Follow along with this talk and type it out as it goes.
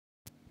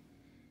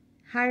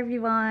Hi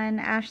everyone,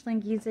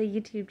 Ashlyn Giza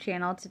YouTube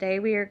channel. Today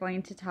we are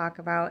going to talk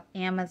about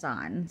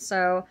Amazon.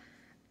 So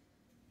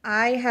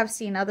I have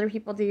seen other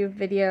people do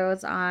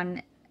videos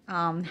on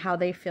how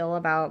they feel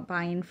about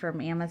buying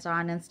from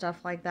Amazon and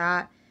stuff like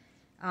that.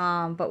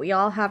 But we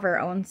all have our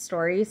own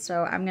stories,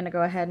 so I'm going to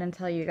go ahead and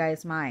tell you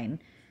guys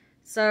mine.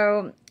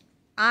 So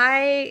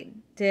I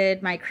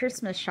did my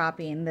Christmas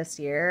shopping this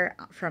year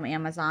from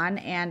Amazon,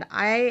 and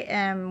I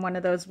am one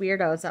of those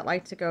weirdos that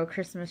like to go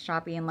Christmas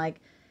shopping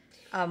like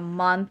a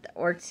month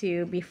or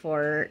two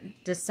before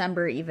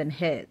December even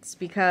hits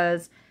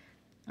because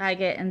I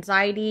get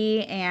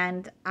anxiety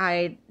and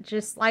I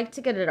just like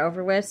to get it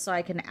over with so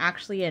I can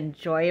actually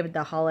enjoy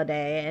the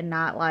holiday and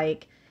not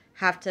like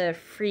have to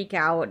freak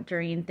out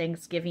during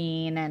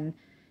Thanksgiving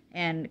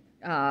and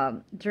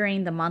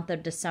during the month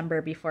of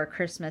December before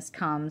Christmas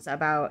comes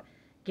about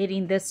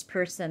getting this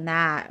person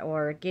that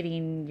or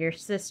getting your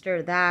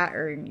sister that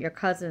or your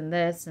cousin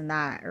this and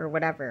that or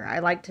whatever. I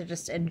like to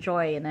just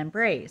enjoy and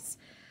embrace.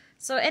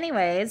 So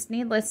anyways,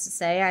 needless to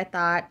say, I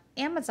thought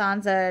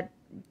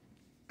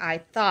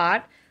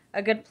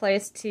a good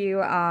place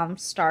to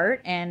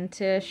start and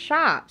to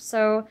shop.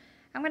 So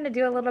I'm going to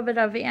do a little bit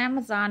of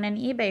Amazon and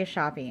eBay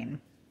shopping.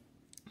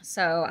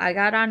 So I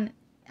got on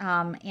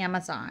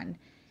Amazon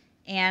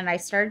and I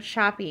started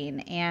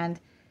shopping and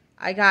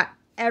I got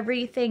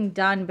everything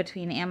done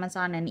between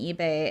Amazon and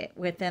eBay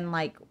within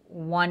like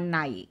one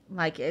night.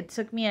 Like it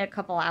took me a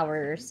couple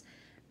hours,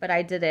 but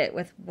I did it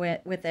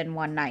within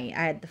one night.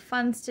 I had the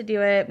funds to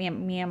do it.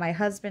 Me and my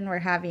husband were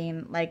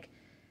having like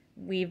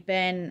we've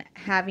been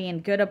having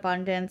good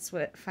abundance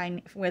with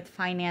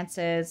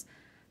finances.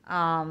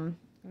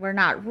 We're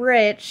not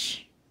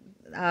rich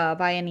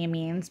by any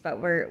means, but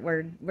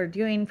we're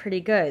doing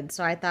pretty good.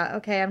 So I thought,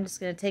 okay, I'm just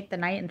gonna take the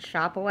night and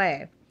shop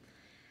away.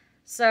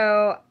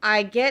 So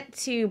I get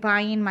to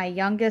buying my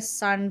youngest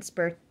son's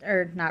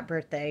not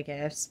birthday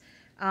gifts.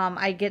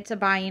 I get to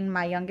buying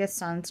my youngest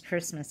son's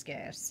Christmas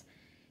gifts.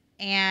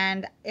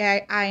 And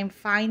I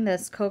find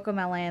this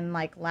CoComelon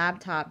like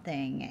laptop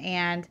thing,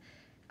 and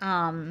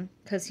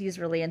because he's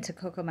really into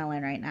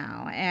CoComelon right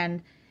now,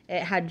 and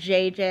it had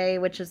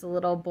JJ, which is a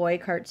little boy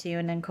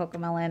cartoon, and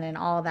CoComelon and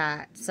all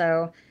that.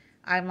 So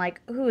I'm like,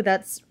 ooh,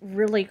 that's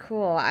really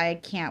cool. I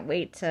can't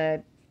wait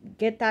to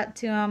get that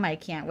to him. I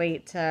can't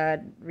wait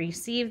to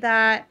receive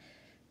that.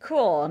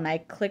 Cool. And I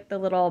click the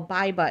little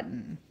buy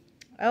button.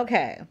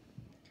 Okay.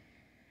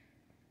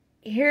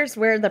 Here's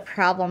where the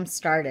problem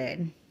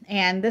started.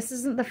 And this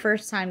isn't the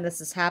first time this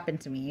has happened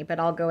to me, but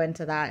I'll go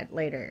into that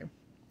later.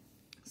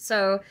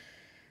 So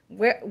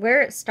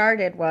where it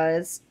started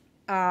was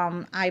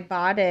I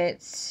bought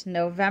it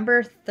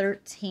November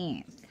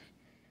 13th.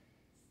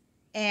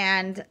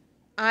 And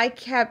I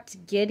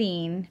kept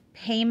getting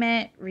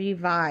payment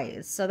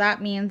revised. So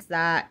that means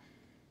that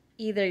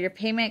either your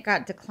payment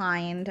got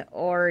declined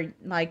or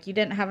like you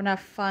didn't have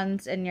enough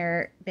funds in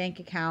your bank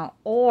account,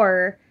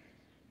 or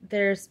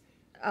there's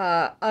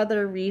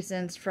other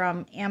reasons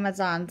from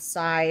Amazon's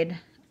side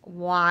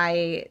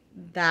why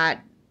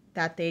that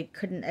they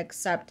couldn't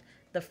accept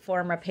the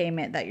form of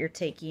payment that you're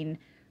taking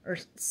or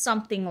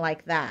something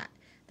like that.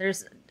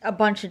 There's a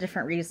bunch of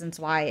different reasons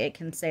why it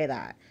can say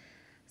that.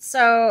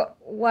 So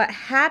what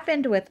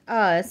happened with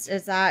us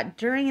is that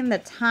during the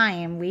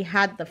time we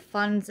had the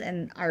funds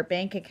in our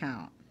bank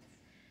account,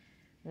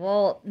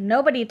 well,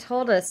 nobody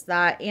told us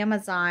that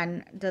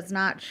Amazon does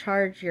not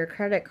charge your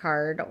credit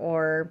card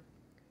or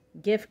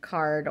gift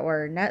card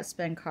or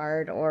NetSpend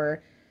card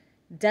or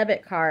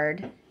debit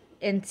card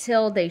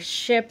until they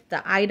ship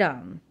the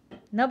item.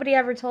 Nobody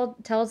ever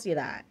tells you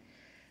that.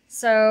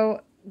 So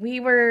we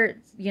were,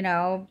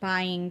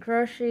 buying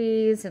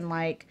groceries and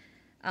like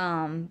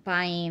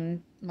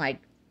buying like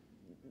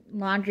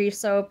laundry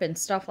soap and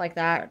stuff like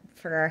that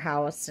for our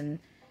house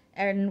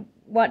and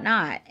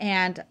whatnot.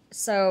 And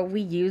so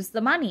we used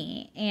the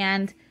money,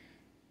 and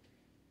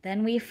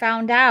then we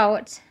found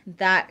out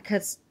that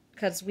because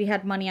we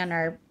had money on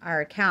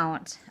our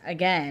account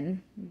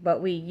again,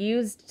 but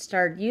we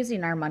started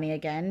using our money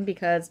again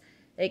because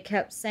it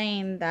kept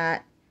saying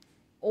that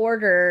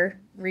order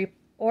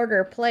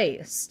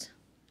placed.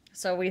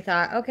 So we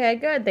thought, okay,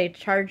 good, they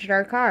charged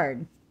our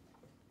card.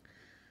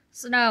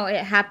 So no, it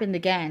happened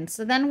again.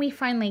 So then we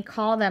finally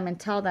call them and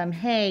tell them,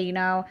 hey,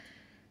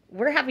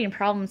 we're having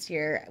problems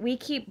here. We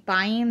keep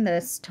buying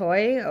this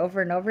toy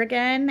over and over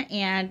again,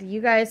 and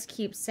you guys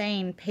keep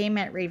saying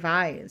payment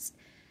revised.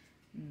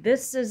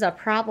 This is a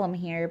problem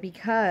here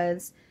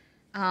because,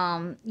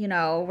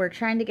 we're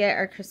trying to get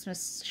our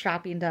Christmas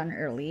shopping done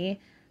early.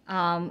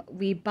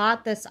 We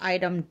bought this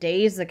item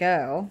days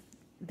ago.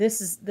 This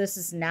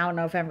is now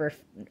November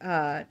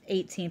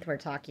 18th we're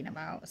talking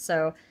about.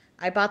 So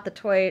I bought the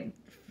toy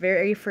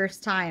very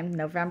first time,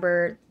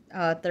 November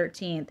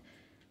 13th.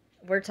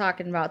 We're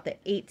talking about the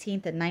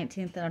 18th and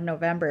 19th of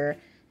November,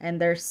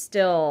 and they're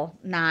still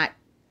not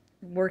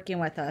working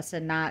with us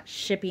and not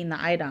shipping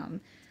the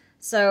item.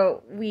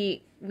 So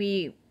we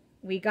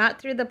got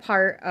through the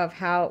part of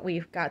how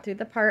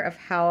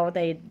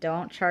they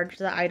don't charge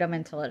the item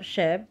until it's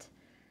shipped.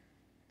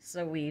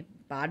 So we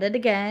bought it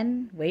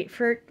again, waited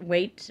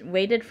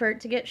for it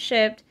to get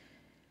shipped.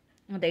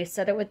 They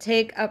said it would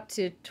take up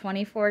to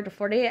 24 to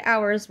 48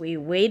 hours. We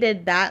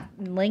waited that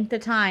length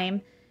of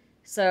time.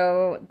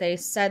 So they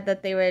said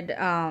that they would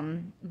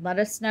let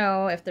us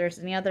know if there's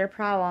any other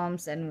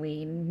problems, and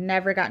we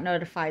never got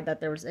notified that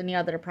there was any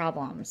other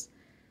problems.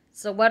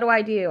 So what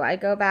do? I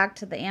go back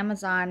to the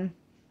Amazon,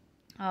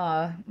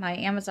 my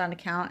Amazon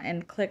account,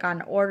 and click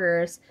on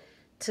orders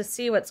to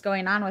see what's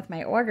going on with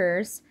my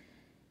orders.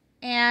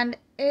 And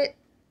it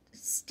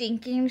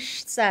stinking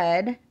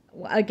said,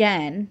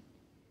 again,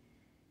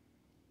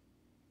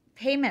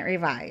 payment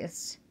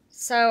revised.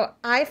 So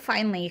I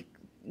finally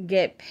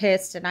get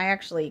pissed, and I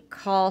actually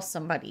call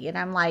somebody, and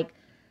I'm like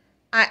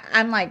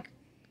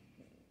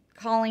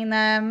calling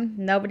them.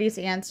 Nobody's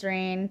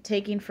answering,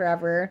 taking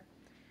forever.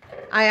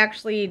 I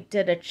actually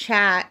did a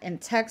chat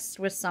and text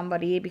with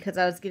somebody because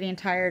I was getting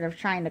tired of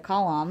trying to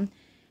call them.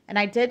 And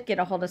I did get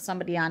a hold of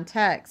somebody on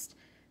text.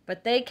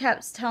 But they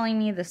kept telling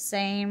me the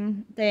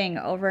same thing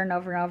over and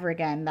over and over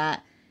again,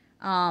 that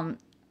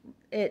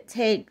it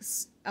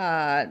takes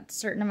a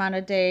certain amount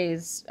of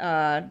days,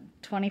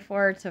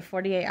 24 to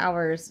 48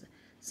 hours,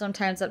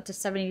 sometimes up to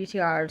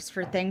 72 hours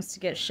for things to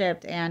get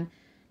shipped, and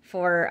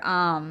for,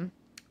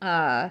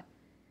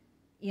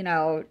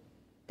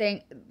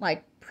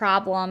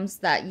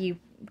 problems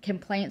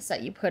complaints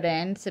that you put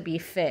in to be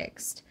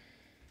fixed.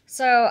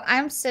 So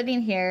I'm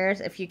sitting here,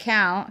 if you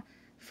count,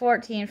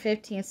 14,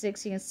 15,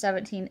 16,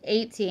 17,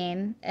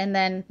 18, and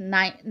then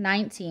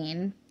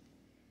 19,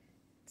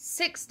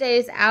 6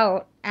 days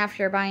out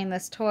after buying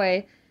this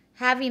toy,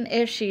 having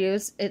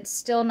issues. It's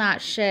still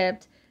not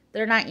shipped.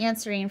 They're not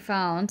answering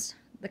phones.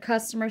 The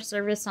customer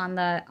service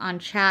on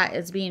chat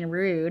is being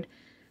rude.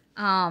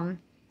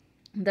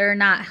 They're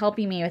not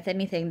helping me with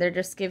anything. They're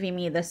just giving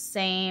me the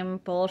same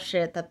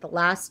bullshit that the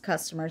last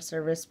customer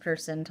service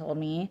person told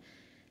me,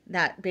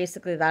 that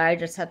basically that I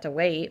just had to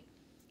wait.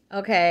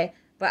 Okay,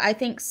 but I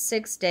think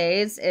 6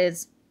 days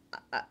is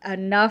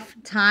enough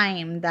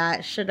time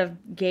that should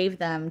have gave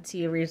them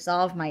to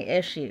resolve my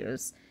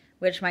issues,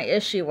 which my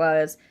issue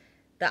was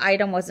the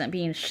item wasn't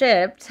being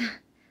shipped.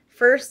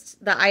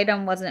 First, the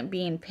item wasn't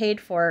being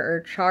paid for or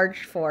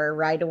charged for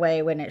right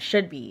away when it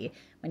should be.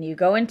 When you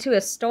go into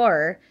a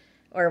store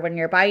or when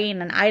you're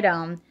buying an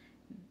item,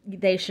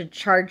 they should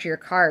charge your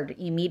card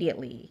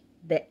immediately.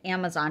 The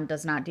Amazon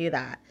does not do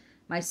that.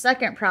 My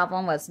second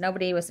problem was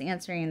nobody was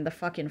answering the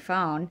fucking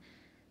phone.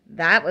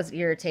 That was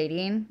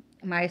irritating.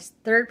 My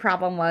third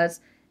problem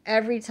was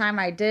every time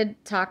I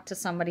did talk to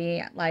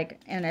somebody, like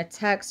in a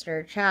text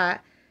or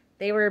chat,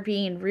 they were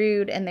being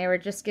rude, and they were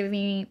just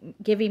giving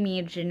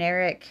me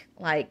generic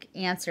like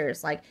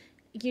answers, like,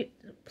 "You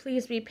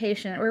please be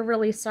patient. We're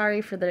really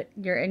sorry for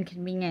your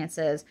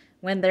inconveniences,"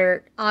 when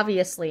they're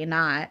obviously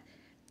not.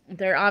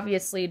 They're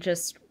obviously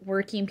just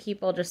working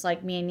people just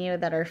like me and you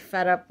that are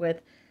fed up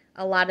with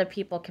a lot of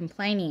people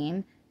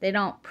complaining. They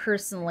don't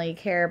personally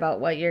care about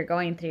what you're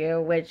going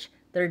through, which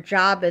their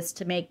job is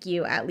to make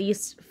you at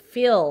least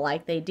feel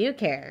like they do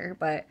care,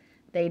 but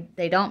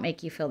they don't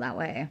make you feel that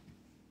way.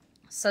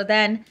 So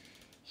then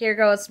here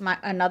goes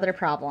another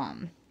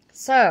problem.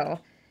 So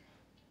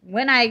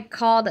when I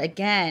called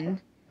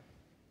again,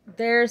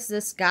 there's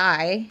this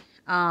guy.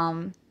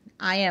 I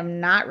am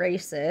not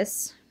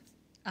racist.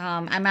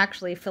 I'm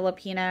actually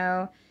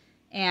Filipino,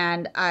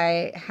 and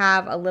I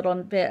have a little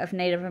bit of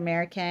Native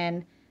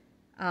American,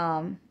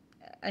 an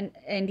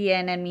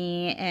Indian in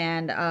me,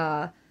 and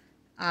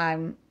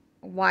I'm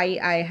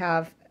white. I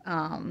have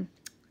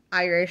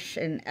Irish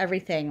and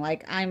everything.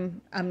 Like,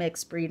 I'm a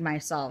mixed breed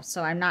myself,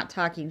 so I'm not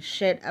talking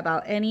shit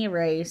about any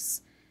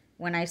race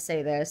when I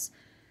say this.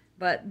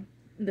 But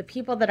the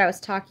people that I was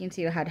talking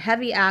to had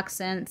heavy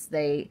accents.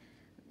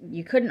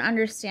 You couldn't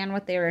understand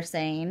what they were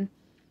saying.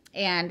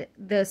 And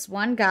this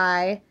one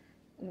guy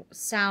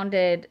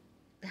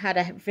had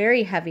a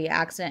very heavy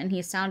accent, and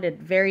he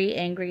sounded very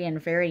angry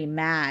and very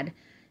mad.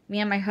 Me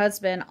and my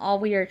husband, all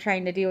we were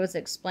trying to do was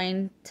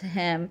explain to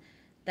him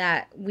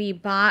that we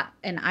bought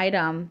an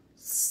item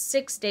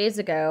 6 days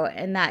ago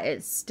and that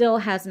it still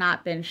has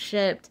not been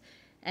shipped,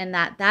 and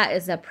that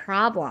is a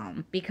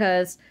problem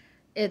because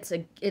it's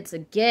a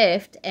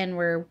gift, and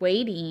we're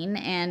waiting,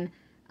 and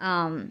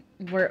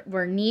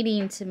we're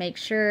needing to make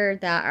sure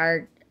that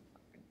our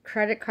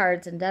credit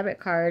cards and debit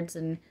cards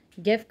and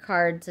gift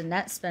cards and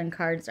net spend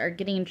cards are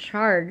getting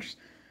charged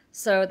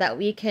so that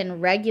we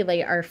can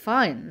regulate our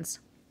funds.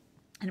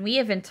 And we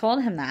even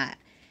told him that.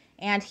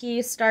 And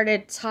he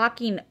started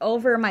talking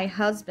over my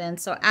husband.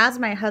 So as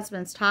my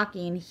husband's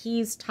talking,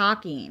 he's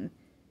talking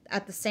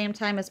at the same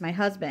time as my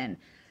husband.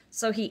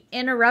 So he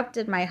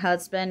interrupted my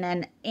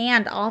husband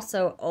and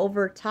also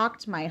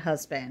over-talked my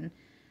husband,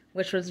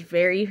 which was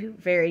very,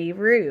 very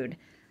rude.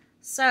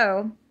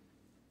 So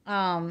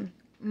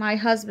my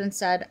husband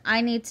said, "I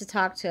need to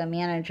talk to a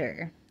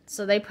manager."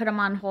 So they put him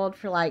on hold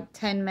for like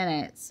 10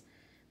 minutes,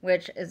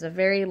 which is a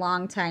very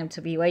long time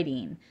to be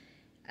waiting.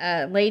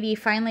 A lady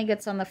finally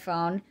gets on the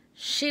phone.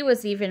 She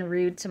was even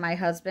rude to my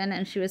husband,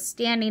 and she was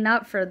standing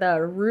up for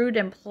the rude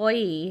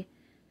employee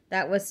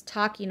that was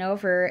talking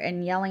over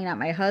and yelling at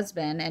my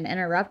husband and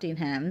interrupting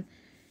him,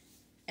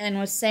 and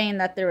was saying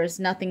that there was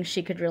nothing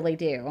she could really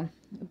do.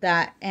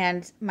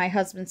 And my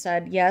husband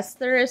said, yes,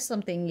 there is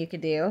something you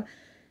could do.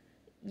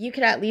 You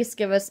could at least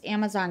give us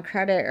Amazon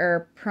credit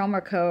or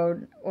promo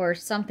code or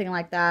something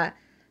like that,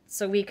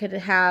 so we could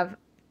have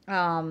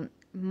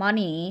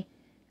money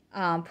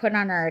put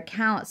on our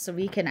account, so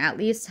we can at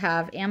least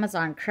have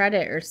Amazon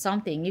credit or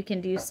something. You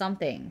can do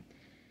something.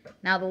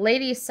 Now, the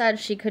lady said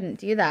she couldn't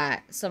do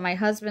that. So my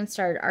husband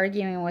started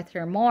arguing with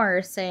her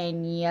more,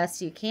 saying,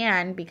 yes, you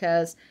can,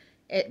 because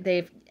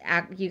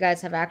you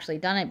guys have actually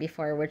done it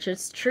before, which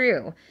is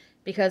true,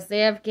 because they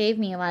have gave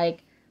me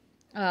like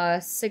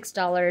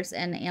 $6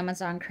 in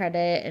Amazon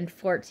credit and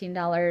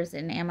 $14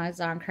 in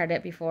Amazon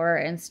credit before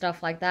and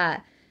stuff like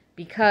that,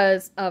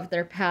 because of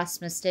their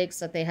past mistakes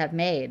that they have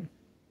made.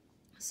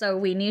 So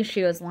we knew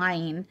she was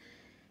lying,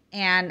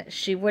 and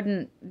she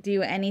wouldn't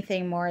do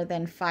anything more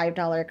than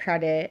 $5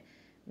 credit,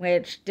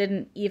 which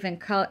didn't even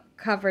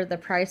cover the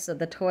price of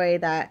the toy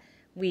that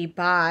we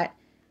bought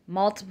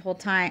multiple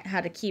times,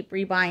 had to keep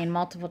rebuying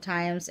multiple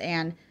times,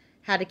 and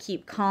had to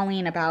keep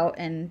calling about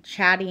and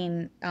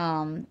chatting,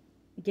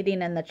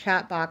 getting in the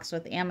chat box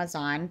with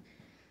Amazon,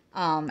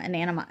 an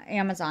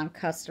Amazon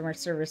customer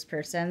service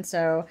person.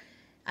 So,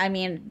 I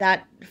mean,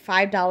 that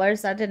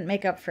 $5, that didn't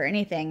make up for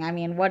anything. I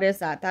mean, what is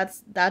that?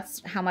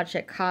 That's how much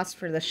it costs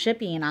for the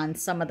shipping on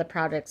some of the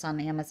products on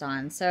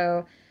Amazon.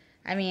 So,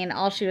 I mean,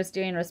 all she was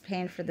doing was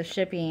paying for the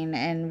shipping,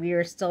 and we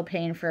were still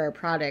paying for her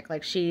product.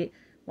 Like, she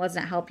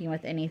wasn't helping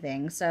with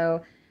anything.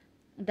 So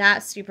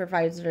that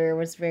supervisor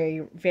was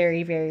very,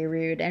 very, very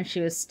rude, and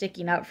she was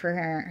sticking up for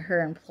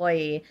her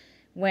employee.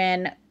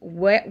 When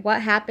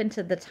what happened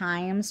to the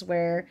times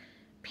where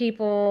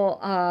people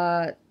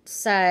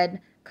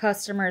said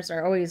customers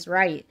are always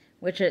right,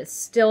 which it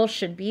still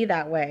should be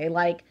that way.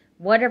 Like,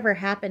 whatever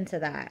happened to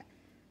that?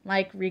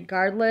 Like,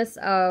 regardless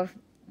of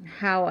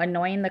how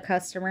annoying the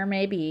customer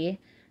may be,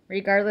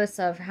 regardless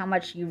of how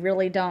much you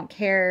really don't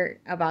care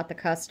about the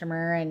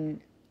customer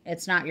and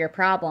it's not your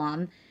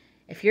problem,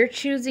 if you're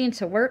choosing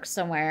to work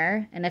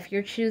somewhere, and if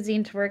you're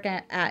choosing to work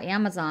at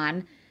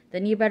Amazon,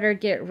 then you better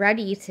get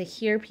ready to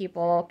hear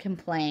people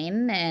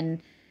complain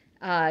and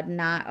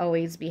not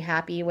always be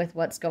happy with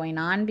what's going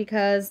on,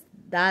 because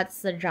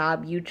that's the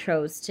job you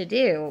chose to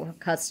do.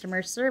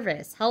 Customer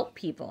service, help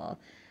people.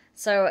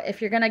 So if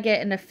you're going to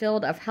get in the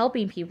field of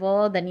helping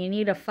people, then you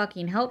need to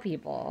fucking help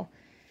people.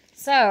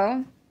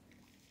 So,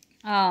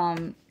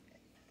 you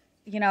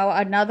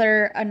know,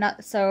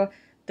 so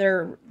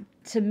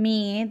to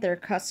me, their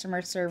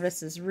customer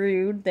service is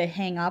rude. They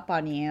hang up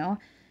on you.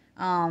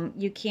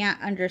 You can't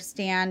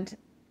understand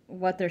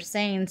what they're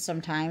saying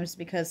sometimes,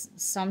 because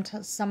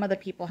some of the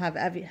people have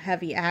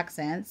heavy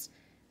accents.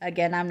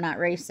 Again, I'm not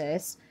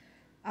racist.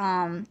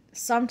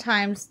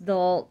 Sometimes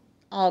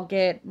I'll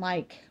get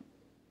like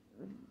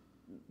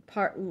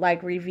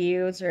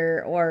reviews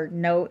or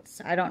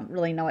notes. I don't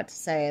really know what to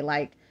say.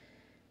 Like,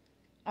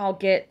 I'll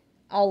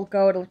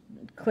go to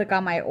click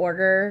on my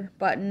order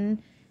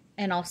button,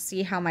 and I'll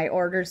see how my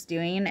order's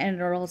doing, and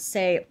it'll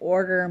say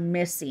order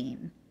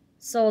missing.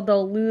 So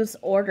they'll lose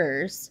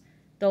orders.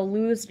 They'll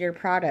lose your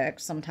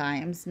product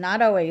sometimes.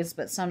 Not always,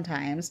 but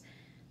sometimes.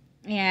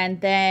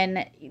 And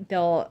then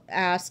they'll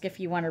ask if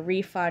you want a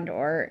refund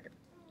or,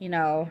 you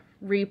know,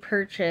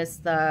 repurchase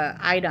the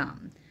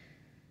item.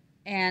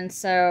 And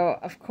so,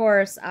 of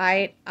course,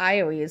 I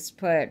always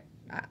put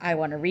I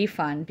want a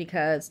refund,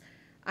 because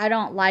I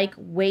don't like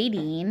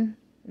waiting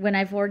when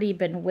I've already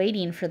been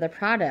waiting for the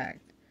product.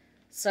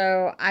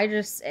 So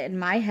in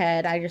my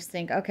head, I just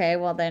think, okay,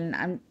 well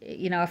then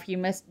if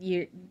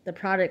the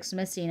product's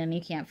missing and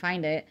you can't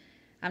find it,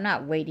 I'm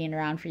not waiting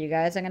around for you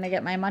guys. I'm going to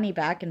get my money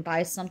back and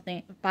buy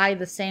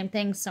the same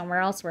thing somewhere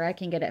else where I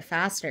can get it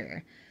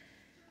faster.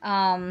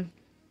 And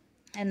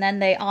then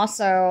they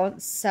also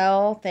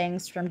sell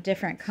things from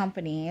different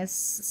companies.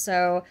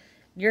 So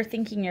you're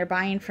thinking you're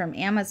buying from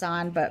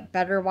Amazon, but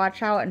better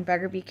watch out and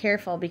better be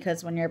careful,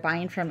 because when you're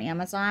buying from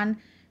Amazon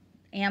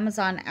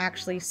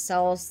actually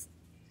sells,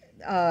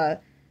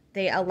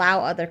 they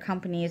allow other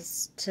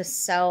companies to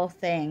sell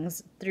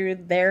things through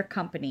their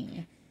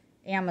company,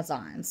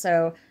 Amazon.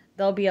 So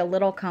there'll be a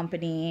little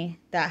company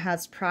that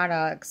has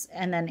products,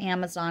 and then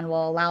Amazon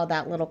will allow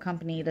that little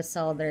company to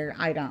sell their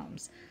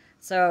items.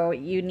 So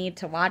you need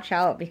to watch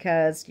out,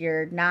 because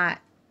you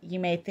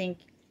may think,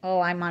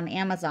 oh, I'm on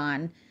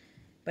Amazon,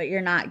 but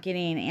you're not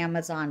getting an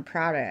Amazon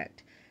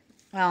product.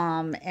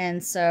 And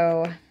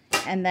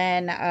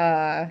then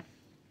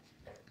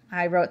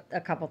I wrote a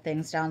couple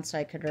things down so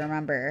I could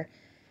remember.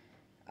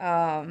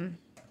 So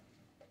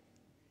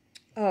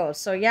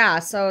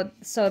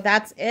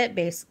that's it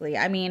basically.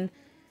 I mean,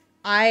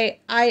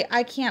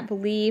 I can't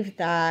believe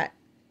that,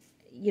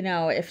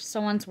 if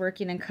someone's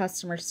working in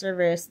customer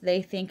service,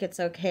 they think it's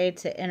okay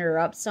to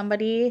interrupt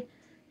somebody,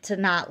 to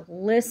not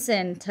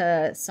listen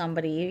to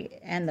somebody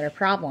and their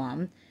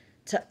problem,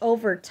 to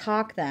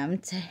overtalk them,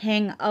 to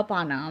hang up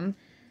on them,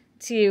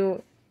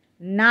 to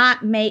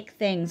not make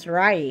things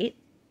right,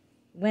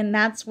 when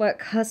that's what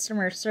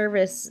customer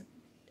service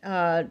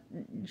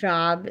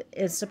job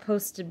is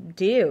supposed to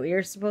do.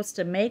 You're supposed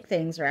to make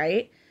things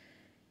right.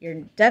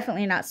 You're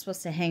definitely not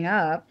supposed to hang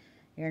up.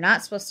 You're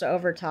not supposed to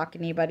overtalk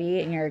anybody,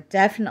 and you're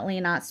definitely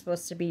not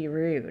supposed to be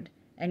rude.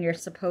 And you're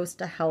supposed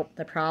to help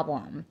the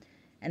problem.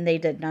 And they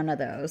did none of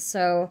those.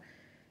 So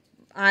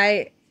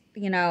I,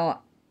 you know,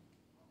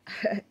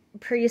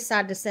 pretty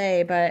sad to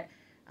say, but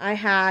I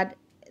had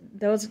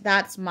those,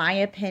 that's my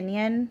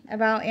opinion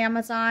about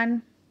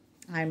Amazon.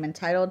 I'm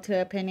entitled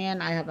to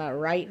opinion. I have a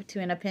right to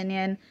an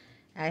opinion.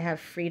 I have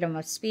freedom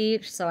of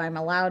speech, so I'm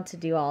allowed to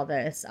do all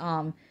this.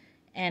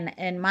 And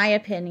in my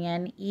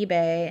opinion,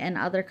 eBay and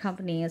other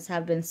companies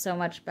have been so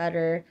much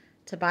better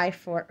to buy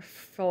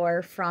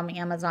for from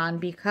Amazon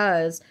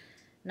because,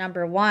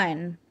 number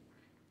one,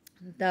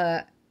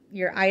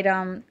 your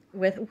item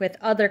with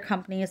other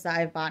companies that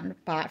I've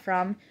bought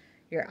from,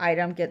 your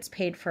item gets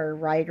paid for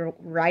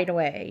right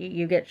away.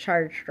 You get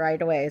charged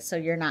right away, so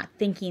you're not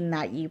thinking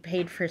that you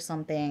paid for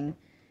something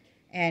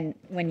and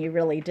when you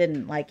really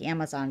didn't, like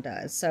Amazon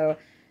does. So,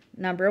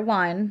 number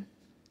one,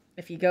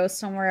 if you go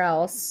somewhere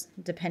else,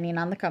 depending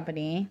on the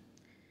company,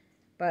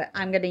 but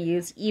I'm going to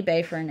use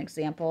eBay for an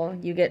example,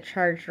 you get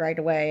charged right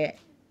away,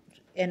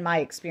 in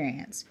my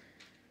experience.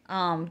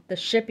 The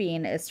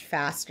shipping is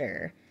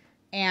faster,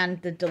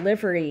 and the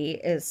delivery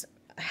is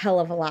a hell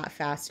of a lot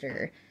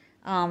faster.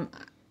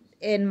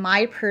 In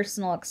my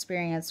personal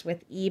experience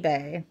with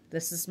eBay,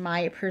 this is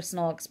my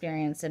personal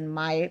experience in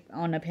my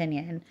own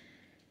opinion,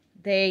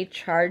 they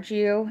charge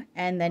you,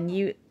 and then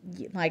you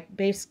like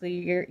basically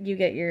you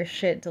get your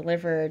shit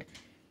delivered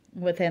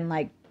within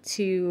like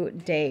 2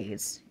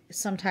 days,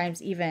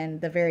 sometimes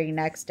even the very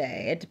next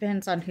day. It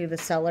depends on who the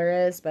seller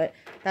is, but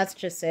that's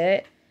just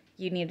it.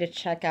 You need to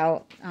check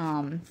out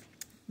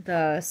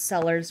the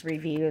seller's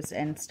reviews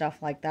and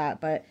stuff like that.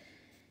 But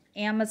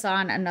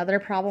Amazon, another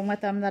problem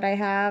with them that I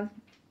have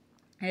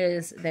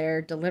is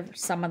their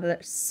some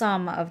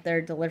of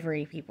their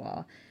delivery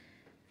people.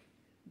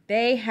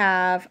 They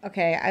have,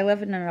 okay, I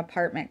live in an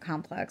apartment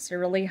complex, a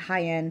really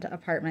high-end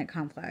apartment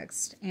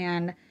complex,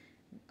 and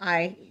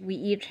we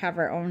each have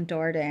our own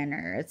door to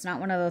enter. It's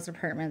not one of those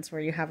apartments where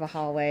you have a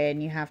hallway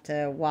and you have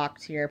to walk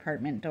to your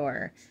apartment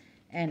door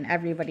and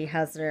everybody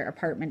has their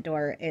apartment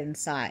door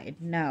inside.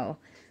 No,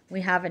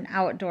 we have an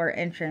outdoor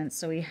entrance,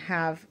 so we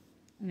have,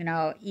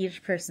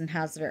 each person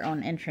has their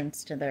own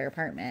entrance to their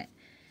apartment.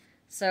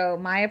 So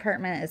my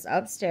apartment is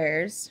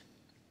upstairs,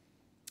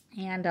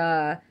 and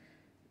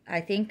I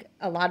think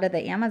a lot of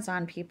the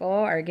Amazon people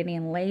are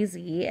getting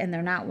lazy and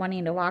they're not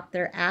wanting to walk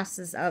their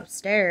asses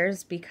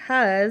upstairs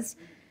because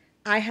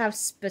I have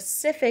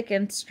specific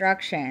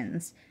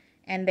instructions,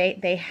 and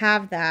they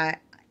have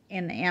that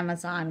in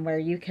Amazon where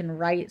you can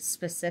write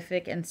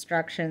specific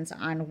instructions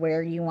on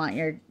where you want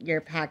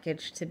your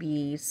package to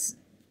be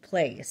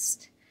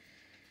placed.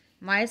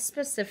 My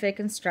specific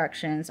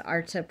instructions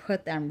are to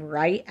put them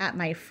right at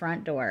my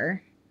front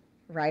door,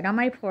 right on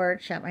my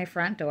porch at my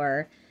front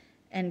door,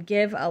 and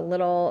give a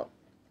little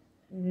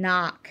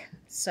knock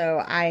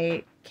so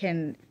I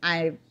can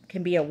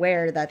be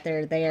aware that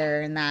they're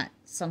there and that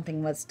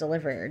something was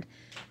delivered,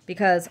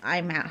 because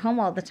I'm at home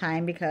all the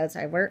time because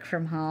I work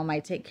from home. I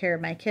take care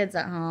of my kids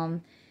at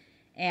home,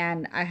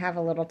 and I have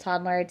a little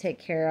toddler I take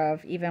care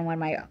of even when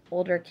my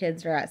older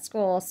kids are at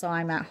school, so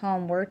I'm at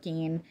home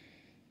working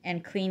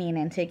and cleaning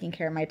and taking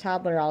care of my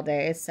toddler all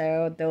day.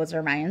 So those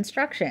are my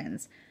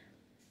instructions.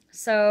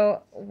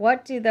 So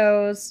what do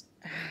those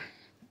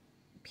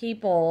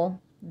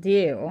people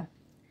do?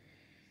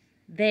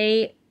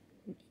 They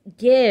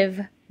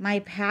give my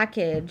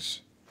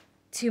package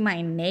to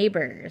my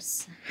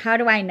neighbors. How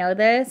do I know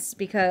this?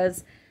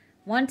 Because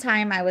one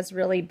time I was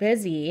really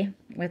busy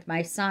with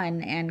my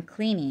son and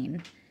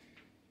cleaning,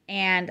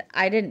 and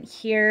I didn't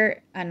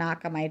hear a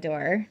knock on my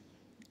door,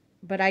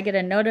 but I get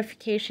a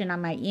notification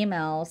on my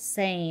email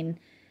saying,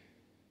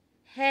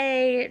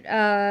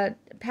 hey,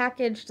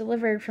 package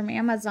delivered from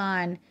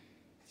Amazon,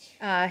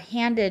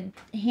 handed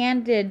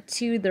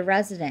to the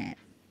resident.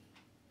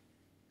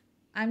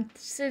 I'm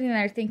sitting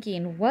there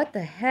thinking, what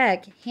the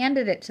heck?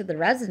 Handed it to the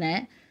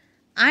resident?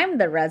 I'm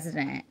the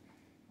resident.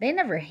 They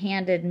never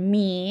handed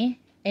me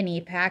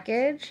any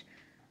package.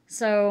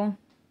 So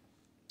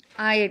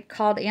I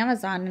called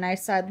Amazon and I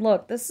said,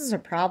 look, this is a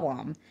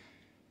problem,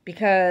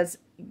 because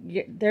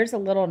there's a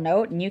little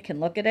note, and you can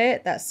look at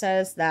it, that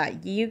says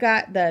that you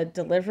got the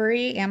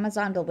delivery,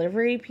 Amazon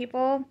delivery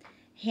people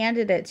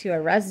handed it to a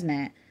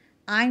resident.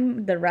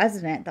 I'm the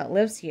resident that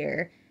lives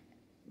here.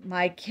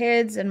 My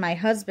kids and my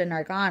husband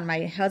are gone.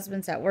 My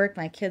husband's at work.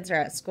 My kids are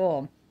at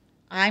school.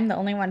 I'm the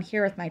only one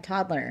here with my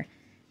toddler.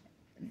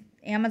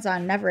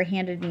 Amazon never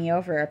handed me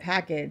over a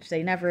package.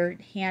 They never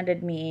gave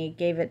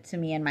it to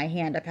me in my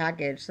hand, a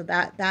package. So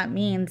that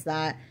means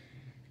that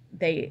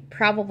they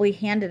probably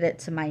handed it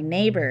to my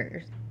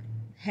neighbor.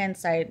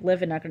 Hence, I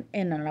live in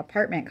an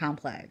apartment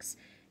complex.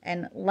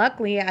 And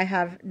luckily, I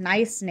have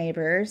nice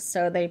neighbors,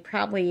 so they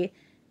probably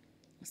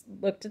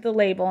looked at the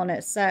label and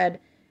it said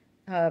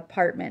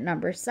apartment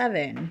number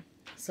 7.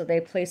 So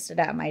they placed it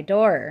at my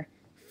door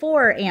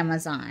for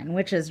Amazon,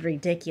 which is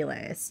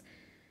ridiculous.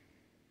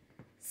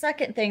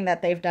 second thing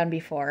that they've done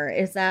before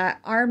is that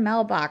our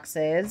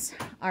mailboxes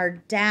are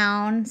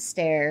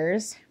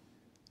downstairs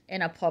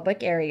in a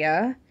public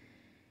area,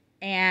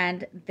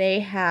 and they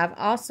have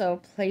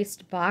also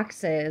placed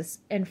boxes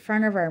in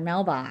front of our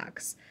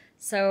mailbox.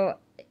 So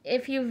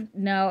if you've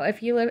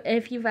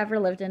ever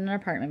lived in an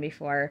apartment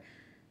before,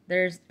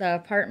 there's the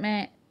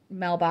apartment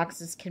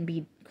mailboxes can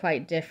be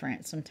quite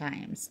different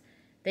sometimes.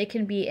 They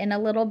can be in a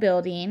little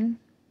building.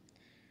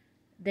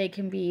 They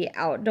can be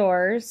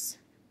outdoors.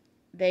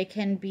 They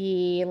can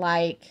be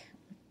like,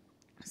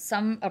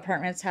 some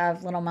apartments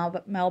have little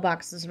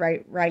mailboxes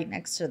right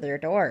next to their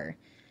door,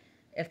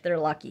 if they're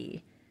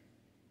lucky.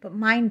 But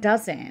mine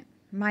doesn't.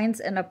 Mine's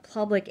in a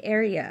public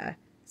area.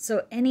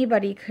 So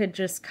anybody could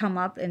just come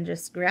up and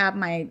just grab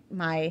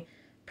my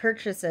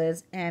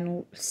purchases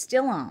and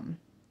steal them.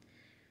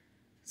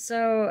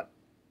 So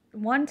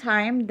one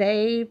time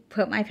they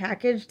put my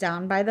package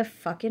down by the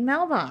fucking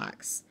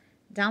mailbox.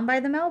 Down by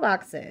the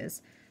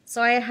mailboxes.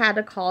 So I had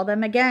to call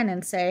them again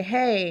and say,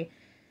 hey,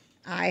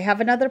 I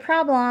have another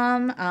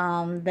problem.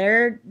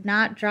 They're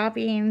not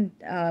dropping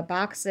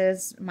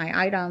boxes, my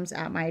items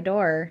at my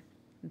door.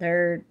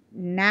 They're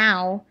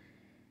now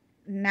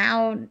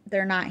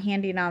they're not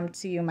handing them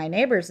to my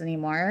neighbors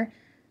anymore.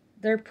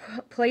 They're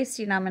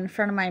placing them in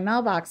front of my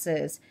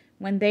mailboxes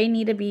when they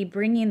need to be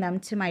bringing them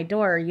to my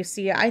door. You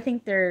see, I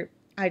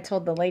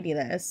told the lady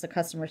this, the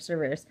customer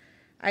service,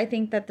 I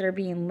think that they're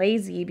being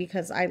lazy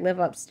because I live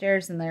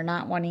upstairs and they're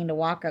not wanting to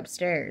walk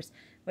upstairs,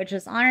 which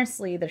is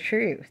honestly the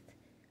truth.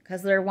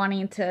 Because they're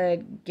wanting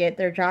to get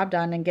their job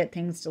done and get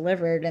things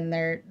delivered, and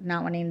they're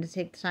not wanting to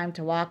take the time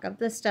to walk up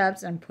the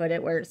steps and put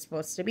it where it's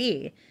supposed to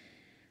be.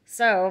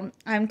 So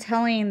I'm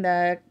telling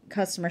the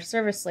customer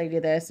service lady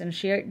this, and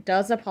she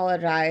does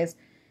apologize,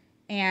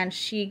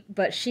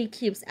 but she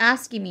keeps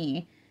asking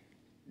me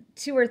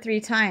 2 or 3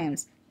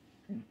 times,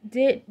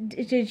 did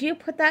you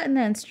put that in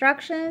the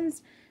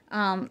instructions?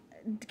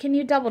 Can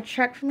you double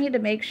check for me to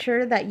make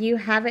sure that you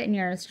have it in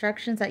your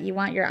instructions that you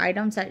want your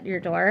items at your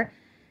door?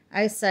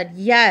 I said,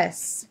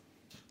 yes.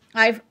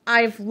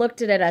 I've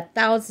looked at it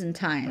 1,000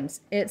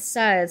 times. It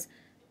says,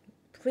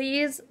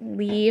 please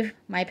leave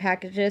my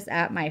packages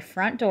at my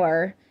front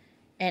door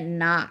and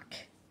knock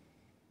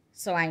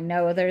so I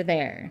know they're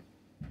there.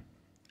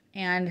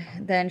 And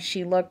then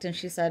she looked and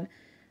she said,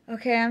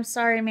 okay, I'm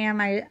sorry, ma'am.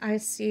 I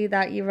see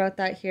that you wrote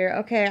that here.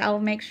 Okay, I'll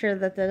make sure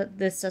that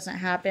this doesn't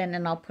happen,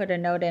 and I'll put a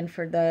note in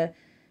for the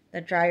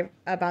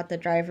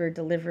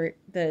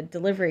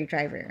delivery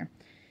driver.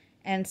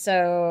 And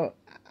so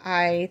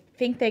I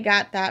think they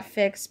got that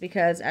fixed,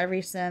 because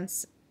ever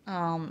since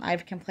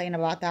I've complained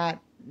about that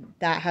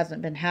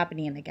hasn't been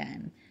happening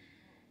again.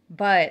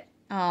 But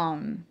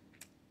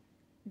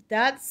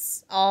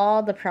that's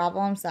all the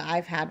problems that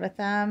I've had with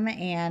them.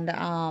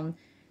 And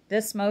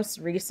this most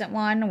recent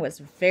one was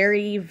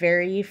very,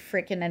 very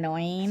freaking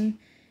annoying.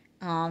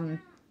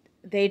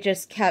 They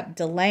just kept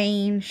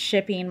delaying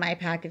shipping my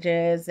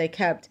packages. They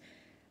kept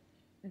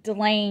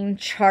delaying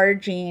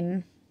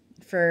charging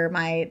for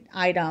my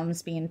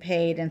items being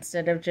paid,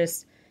 instead of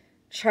just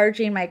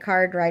charging my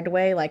card right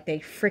away like they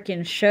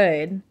freaking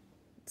should.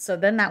 So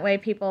then that way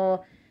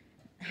people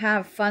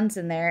have funds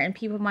in there, and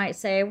people might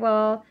say,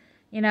 well,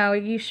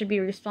 you should be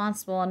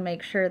responsible and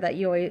make sure that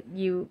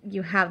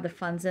you have the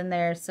funds in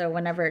there, so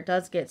whenever it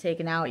does get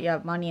taken out, you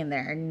have money in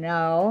there.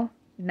 No.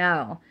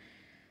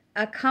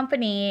 A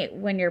company,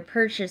 when you're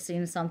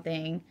purchasing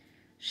something,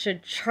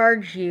 should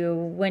charge you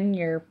when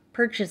you're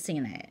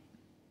purchasing it.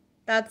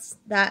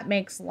 That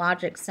makes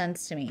logic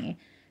sense to me.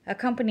 A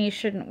company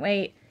shouldn't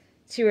wait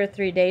 2 or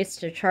 3 days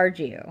to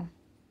charge you.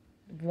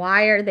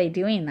 Why are they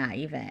doing that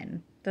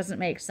even? Doesn't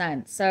make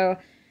sense. So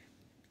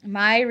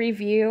my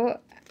review,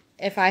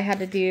 if I had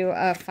to do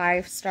a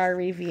 5-star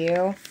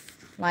review,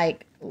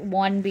 like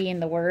 1 being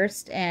the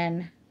worst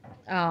and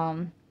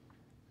 5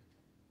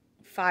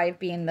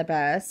 being the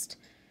best,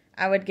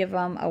 I would give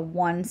them a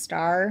 1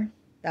 star.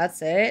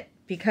 That's it,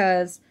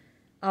 because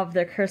of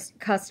their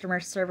customer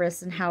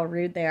service and how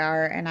rude they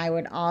are. And I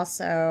would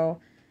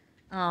also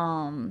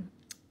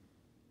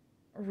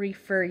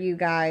refer you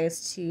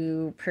guys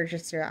to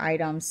purchase your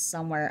items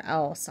somewhere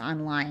else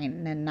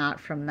online and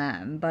not from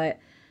them. But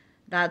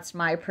that's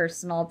my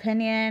personal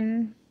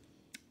opinion.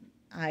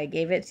 I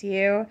gave it to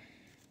you,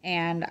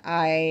 and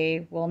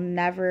I will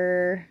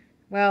never,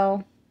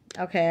 well,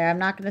 okay, I'm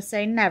not going to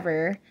say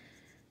never,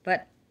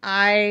 but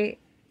I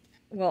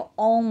will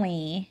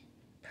only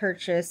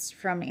purchase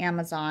from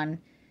Amazon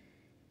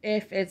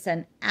if it's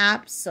an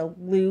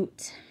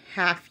absolute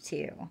have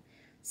to.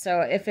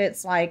 So if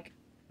it's like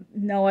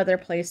no other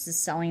place is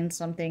selling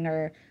something,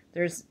 or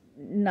there's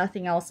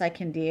nothing else I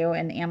can do,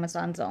 and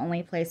Amazon's the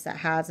only place that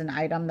has an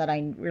item that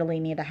I really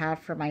need to have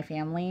for my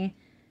family,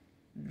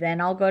 then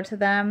I'll go to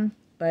them.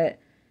 But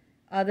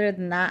other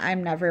than that,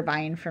 I'm never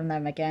buying from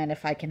them again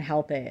if I can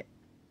help it.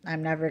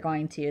 I'm never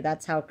going to.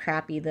 That's how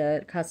crappy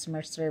the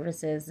customer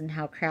service is, and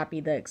how crappy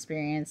the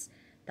experience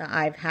that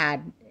I've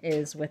had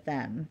is with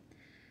them.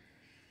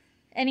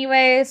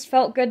 Anyways,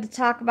 felt good to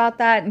talk about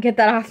that and get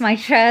that off my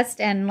chest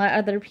and let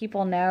other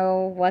people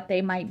know what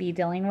they might be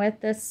dealing with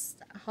this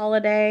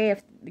holiday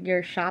if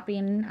you're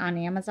shopping on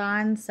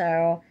Amazon.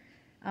 So,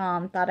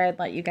 thought I'd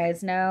let you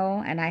guys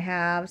know, and I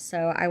have.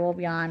 So, I will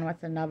be on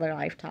with another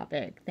life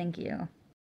topic. Thank you.